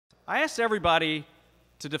I asked everybody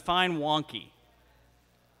to define wonky.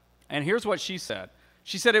 And here's what she said.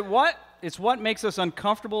 She said, it's what makes us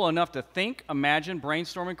uncomfortable enough to think, imagine,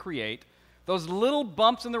 brainstorm, and create. Those little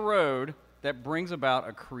bumps in the road that brings about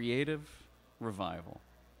a creative revival.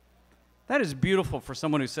 That is beautiful for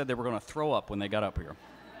someone who said they were going to throw up when they got up here.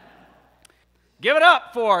 Give it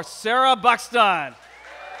up for Sara Buxton.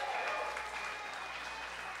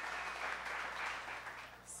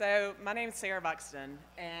 So my name is Sara Buxton,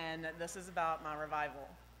 and this is about my revival.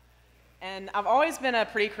 And I've always been a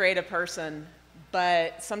pretty creative person,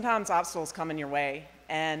 but sometimes obstacles come in your way,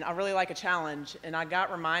 and I really like a challenge, and I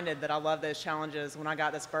got reminded that I love those challenges when I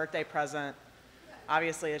got this birthday present.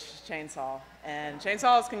 Obviously, it's a chainsaw, and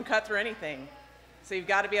chainsaws can cut through anything. So you've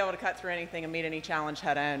got to be able to cut through anything and meet any challenge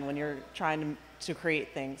head on when you're trying to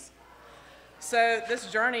create things. So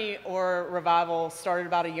this journey or revival started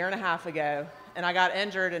about 1.5 years ago, and I got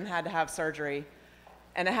injured and had to have surgery.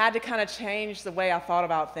 And I had to kind of change the way I thought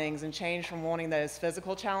about things and change from wanting those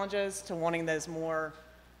physical challenges to wanting those more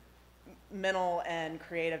mental and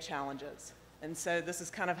creative challenges. And so this is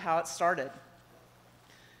kind of how it started.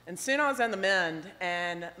 And soon I was in the Mend,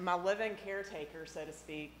 and my live-in caretaker, so to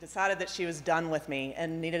speak, decided that she was done with me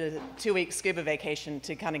and needed a 2-week scuba vacation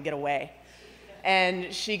to kind of get away.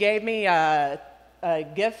 And she gave me a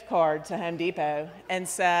gift card to Home Depot and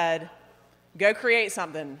said, go create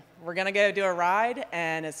something. We're going to go do a ride,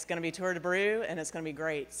 and it's going to be Tour de Brew, and it's going to be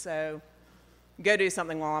great. So go do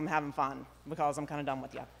something while I'm having fun, because I'm kind of done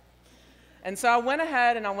with you. And so I went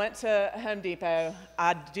ahead and I went to Home Depot.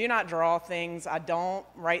 I do not draw things. I don't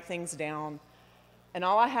write things down. And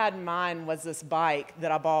all I had in mind was this bike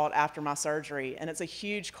that I bought after my surgery, and it's a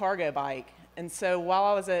huge cargo bike. And so while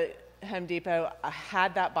I was at Home Depot, I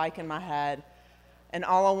had that bike in my head, and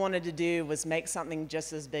all I wanted to do was make something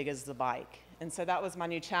just as big as the bike. And so that was my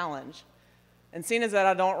new challenge. And seeing as that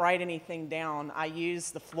I don't write anything down, I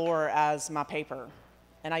use the floor as my paper.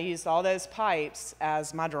 And I used all those pipes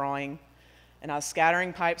as my drawing. And I was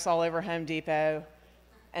scattering pipes all over Home Depot.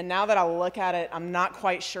 And now that I look at it, I'm not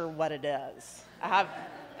quite sure what it is.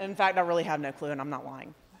 In fact, I really have no clue, and I'm not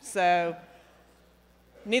lying. So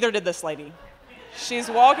neither did this lady.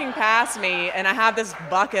 She's walking past me, and I have this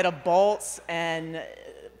bucket of bolts and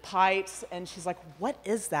pipes, and she's like, what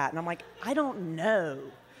is that? And I'm like, I don't know.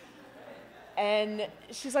 And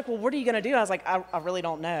she's like, well, what are you going to do? I was like, I really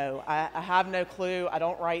don't know. I have no clue. I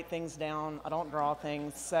don't write things down. I don't draw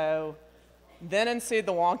things. So then ensued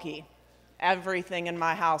the wonky. Everything in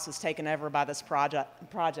my house was taken over by this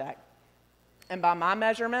project. And by my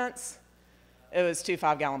measurements, it was 2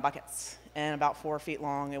 5-gallon buckets and about 4 feet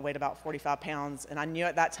long. It weighed about 45 pounds. And I knew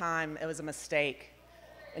at that time it was a mistake.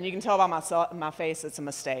 And you can tell by my face it's a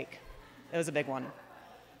mistake. It was a big one.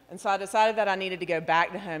 And so I decided that I needed to go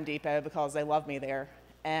back to Home Depot because they love me there.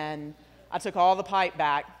 And I took all the pipe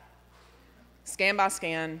back, scan by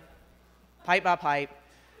scan, pipe by pipe.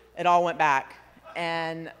 It all went back.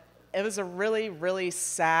 And it was a really, really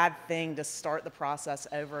sad thing to start the process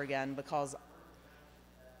over again because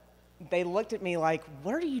they looked at me like,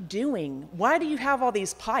 what are you doing? Why do you have all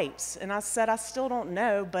these pipes? And I said, I still don't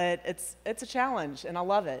know, but it's a challenge, and I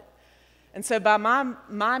love it. And so by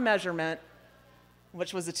my measurement,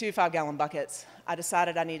 which was the 2 5-gallon buckets, I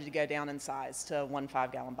decided I needed to go down in size to 1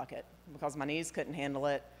 5-gallon bucket because my knees couldn't handle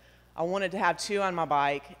it. I wanted to have 2 on my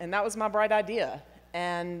bike, and that was my bright idea.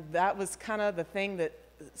 And that was kind of the thing that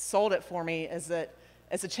sold it for me, is that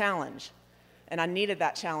it's a challenge. And I needed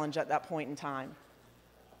that challenge at that point in time.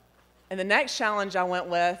 And the next challenge I went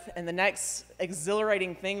with, and the next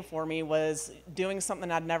exhilarating thing for me, was doing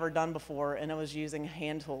something I'd never done before, and it was using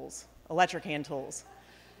hand tools, electric hand tools,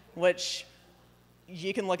 which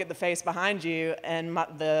you can look at the face behind you, and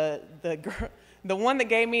the one that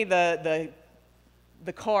gave me the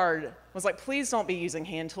card was like, please don't be using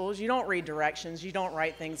hand tools. You don't read directions. You don't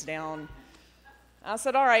write things down. I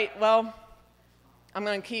said, all right, well, I'm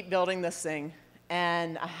going to keep building this thing.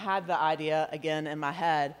 And I had the idea again in my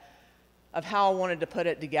head of how I wanted to put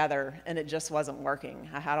it together, and it just wasn't working.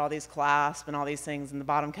 I had all these clasps and all these things, and the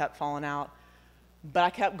bottom kept falling out. But I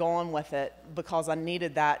kept going with it because I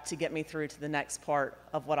needed that to get me through to the next part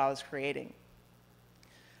of what I was creating.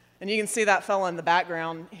 And you can see that fellow in the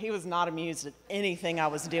background. He was not amused at anything I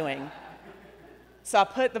was doing. So I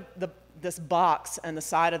put this box on the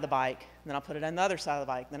side of the bike, and then I put it on the other side of the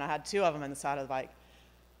bike. Then I had 2 of them on the side of the bike.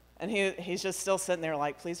 And he's just still sitting there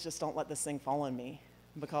like, please just don't let this thing fall on me,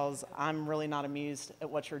 because I'm really not amused at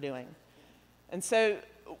what you're doing. And so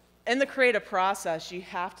in the creative process, you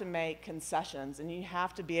have to make concessions, and you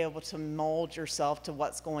have to be able to mold yourself to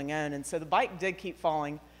what's going on. And so the bike did keep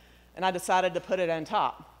falling, and I decided to put it on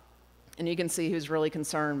top. And you can see he was really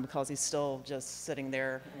concerned because he's still just sitting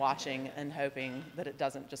there watching and hoping that it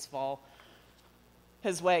doesn't just fall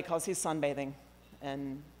his way because he's sunbathing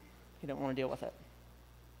and he didn't want to deal with it.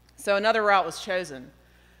 So another route was chosen.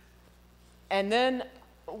 And then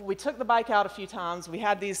we took the bike out a few times. We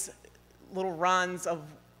had these little runs of,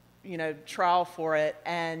 trial for it,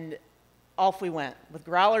 and off we went with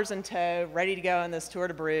growlers in tow, ready to go on this tour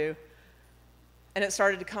de brew, and it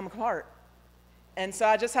started to come apart. And so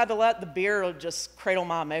I just had to let the beer just cradle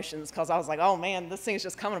my emotions because I was like, oh man, this thing's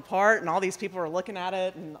just coming apart and all these people are looking at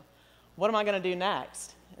it and what am I going to do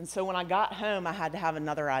next? And so when I got home, I had to have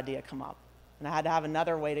another idea come up and I had to have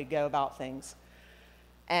another way to go about things.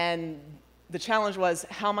 And the challenge was,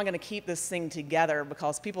 how am I going to keep this thing together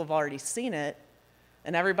because people have already seen it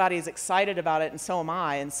and everybody's excited about it and so am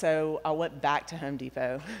I. And so I went back to Home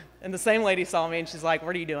Depot and the same lady saw me and she's like,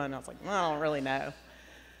 what are you doing? And I was like, well, I don't really know.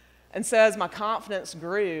 And so as my confidence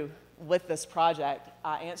grew with this project,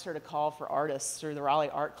 I answered a call for artists through the Raleigh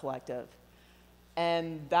Art Collective.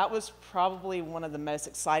 And that was probably one of the most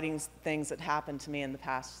exciting things that happened to me in the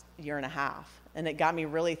past year and a half. And it got me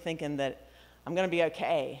really thinking that I'm going to be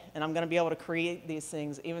okay, and I'm going to be able to create these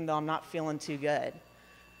things even though I'm not feeling too good.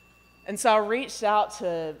 And so I reached out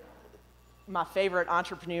to my favorite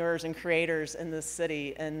entrepreneurs and creators in this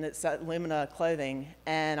city, and it's at Lumina Clothing.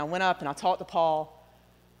 And I went up and I talked to Paul,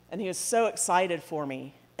 and he was so excited for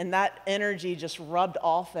me. And that energy just rubbed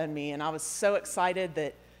off on me, and I was so excited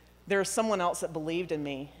that there was someone else that believed in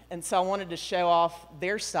me. And so I wanted to show off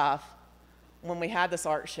their stuff when we had this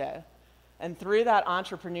art show. And through that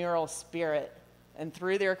entrepreneurial spirit and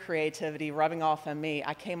through their creativity rubbing off on me,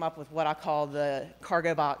 I came up with what I call the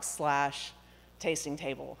cargo box / tasting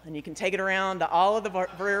table. And you can take it around to all of the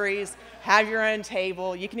breweries, have your own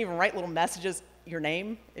table. You can even write little messages, your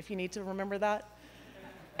name, if you need to remember that.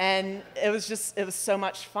 And it was so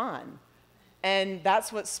much fun. And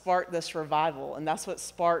that's what sparked this revival. And that's what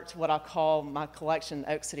sparked what I call my collection,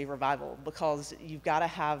 Oak City Revival, because you've got to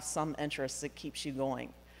have some interest that keeps you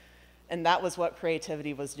going. And that was what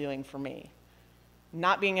creativity was doing for me.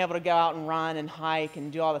 Not being able to go out and run and hike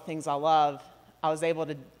and do all the things I love, I was able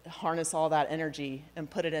to harness all that energy and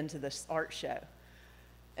put it into this art show.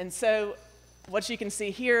 And so what you can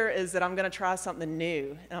see here is that I'm going to try something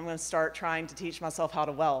new, and I'm going to start trying to teach myself how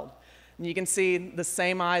to weld. And you can see the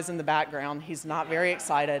same eyes in the background. He's not very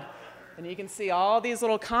excited. And you can see all these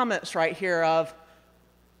little comments right here of,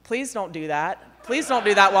 please don't do that. Please don't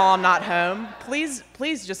do that while I'm not home. Please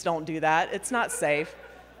just don't do that. It's not safe.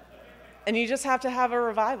 And you just have to have a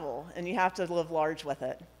revival, and you have to live large with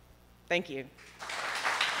it. Thank you.